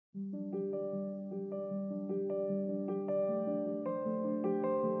Hello.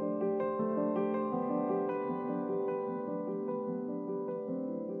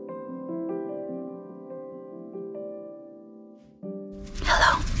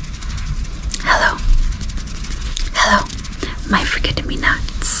 Hello. Hello, my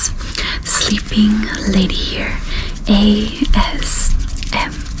forget-me-nots. Sleeping lady here, ASMR.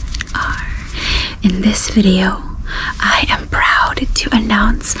 In this video, I am proud to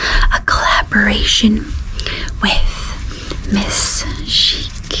announce a collaboration with Miss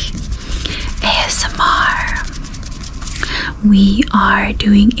Chic ASMR. We are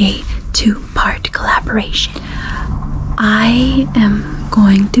doing a two-part collaboration. I am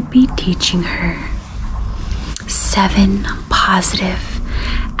going to be teaching her 7 positive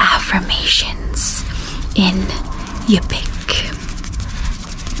affirmations in Yupik.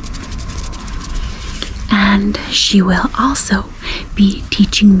 And she will also be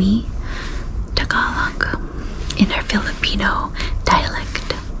teaching me Tagalog in her Filipino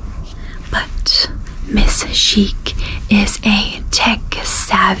dialect. But Miss Chic is a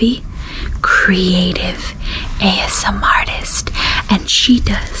tech-savvy, creative ASMR artist, and she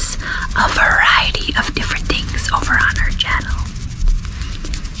does a variety of different things over on her channel.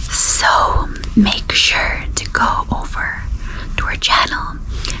 So make sure to go over to her channel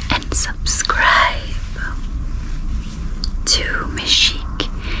and subscribe to Miss Chic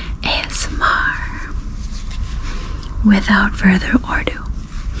ASMR. Without further ado,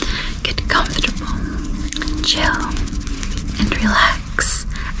 get comfortable, chill, and relax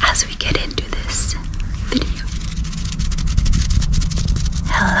as we get into this video.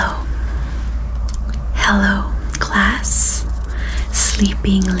 Hello class,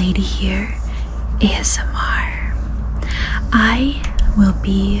 sleeping lady here, ASMR. I will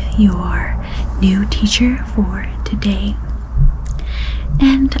be your new teacher for today,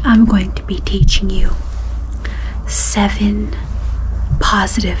 and I'm going to be teaching you 7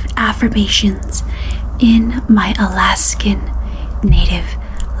 positive affirmations in my Alaskan native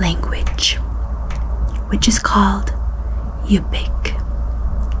language, which is called Yupik.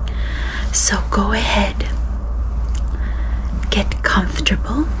 So go ahead, get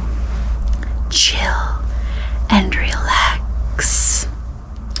comfortable, chill, and relax.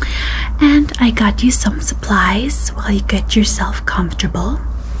 And I got you some supplies while you get yourself comfortable.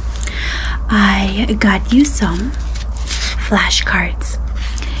 I got you some flashcards.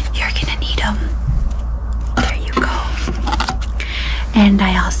 You're gonna need them. There you go. And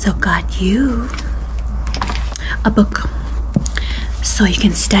I also got you a book so you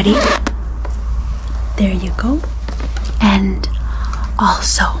can study. There you go. And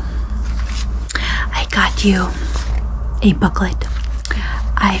also, I got you a booklet.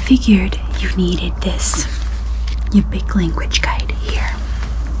 I figured you needed this Yupik language guide here.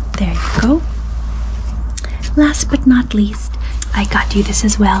 There you go. Last but not least, I got you this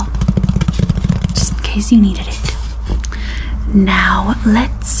as well, just in case you needed it. Now,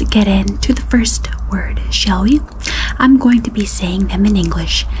 let's get into the first word, shall we? I'm going to be saying them in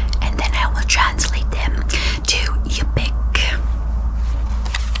English, and then I will translate them to Yupik.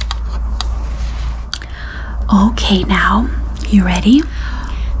 Okay, now, you ready?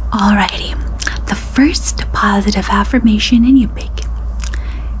 Alrighty. The first positive affirmation in Yupik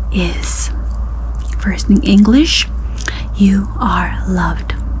is, first in English, you are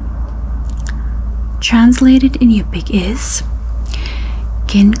loved. Translated in Yupik is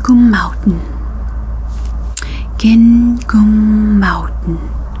Ginkumauten. Ginkumauten.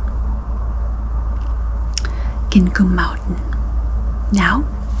 Ginkumauten. Now,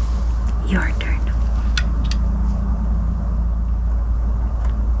 your turn.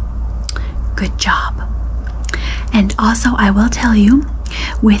 Good job. And also, I will tell you,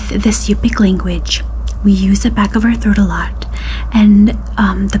 with this Yupik language, we use the back of our throat a lot and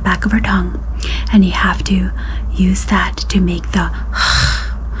the back of our tongue, and you have to use that to make the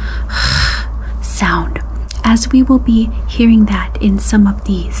sound, as we will be hearing that in some of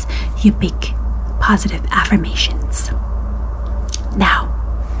these Yupik positive affirmations. Now,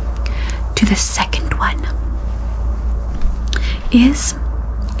 to the second one is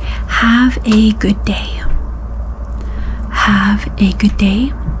have a good day. Have a good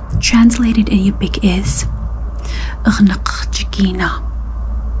day. Translated in Yupik is Aghnaqchikina.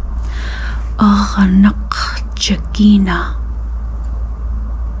 Aghnaqchikina.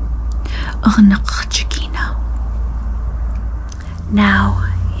 Aghnaqchikina. Now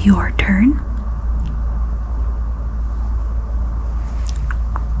your turn.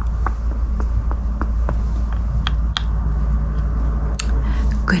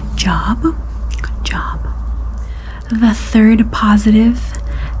 Good job. Good job. The third positive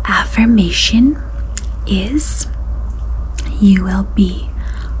affirmation is you will be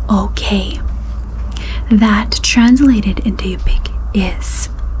okay. That translated into Yupik is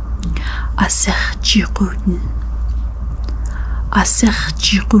asirjiguden,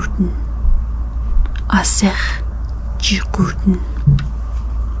 asirjiguden, asirjiguden.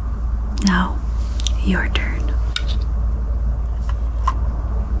 Now, your turn.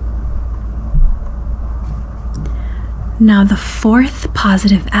 Now, the fourth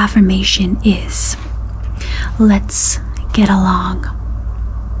positive affirmation is let's get along.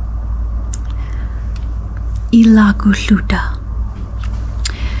 Ilagushuta,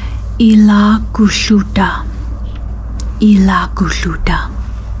 ilagushuta, ilagushuta.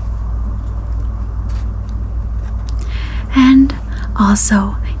 And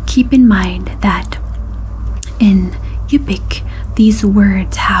also keep in mind that in Yupik, these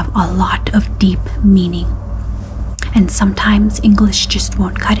words have a lot of deep meaning. And sometimes English just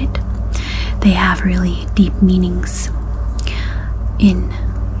won't cut it. They have really deep meanings in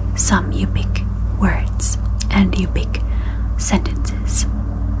some Yupik words and Yupik sentences.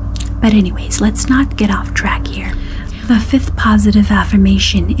 But anyways, let's not get off track here. The fifth positive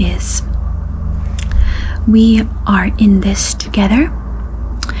affirmation is we are in this together.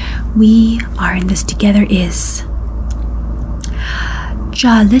 We are in this together is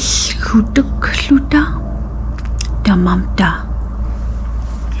Jalishkutukluta damamta.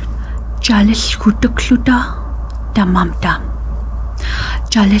 Jalishkutukluta damamta.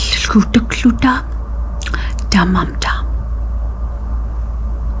 Jalishkutukluta damamta.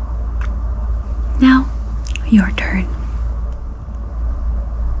 Now, your turn.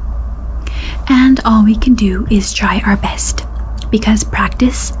 And all we can do is try our best, because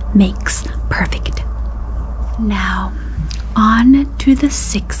practice makes perfect. Now, on to the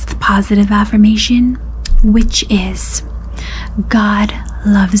sixth positive affirmation, which is God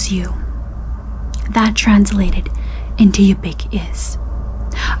loves you. That translated into Yupik is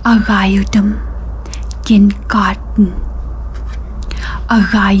Agayutam Gingaten.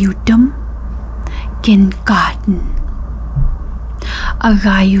 Agayutam Gingaten.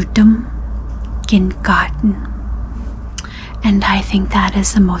 Agayutam Gingaten. And I think that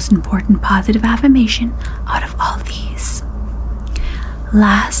is the most important positive affirmation out of all these.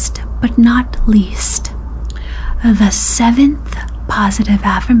 Last but not least, the seventh positive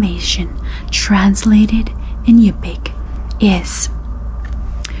affirmation translated in Yupik is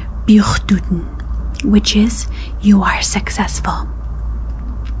Bjuchtuden, which is you are successful.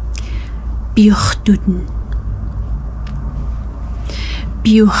 Bjuchtuden.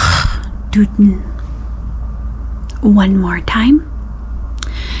 Bjuchtuden. One more time.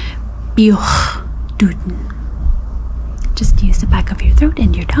 Bjuchtuden. Just use the back of your throat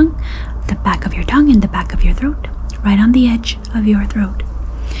and your tongue, the back of your tongue and the back of your throat, right on the edge of your throat.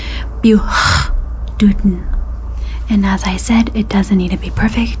 Bjuchtuden. And as I said, it doesn't need to be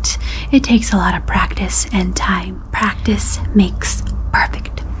perfect. It takes a lot of practice and time. Practice makes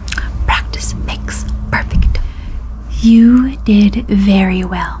perfect. Practice makes perfect. You did very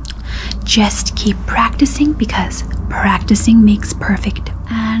well. Just keep practicing, because practicing makes perfect.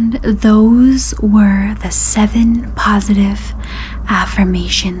 And those were the 7 positive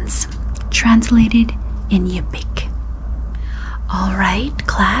affirmations translated in Yupik. All right,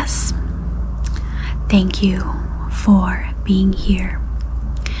 class. Thank you for being here,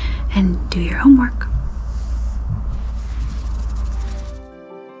 and do your homework.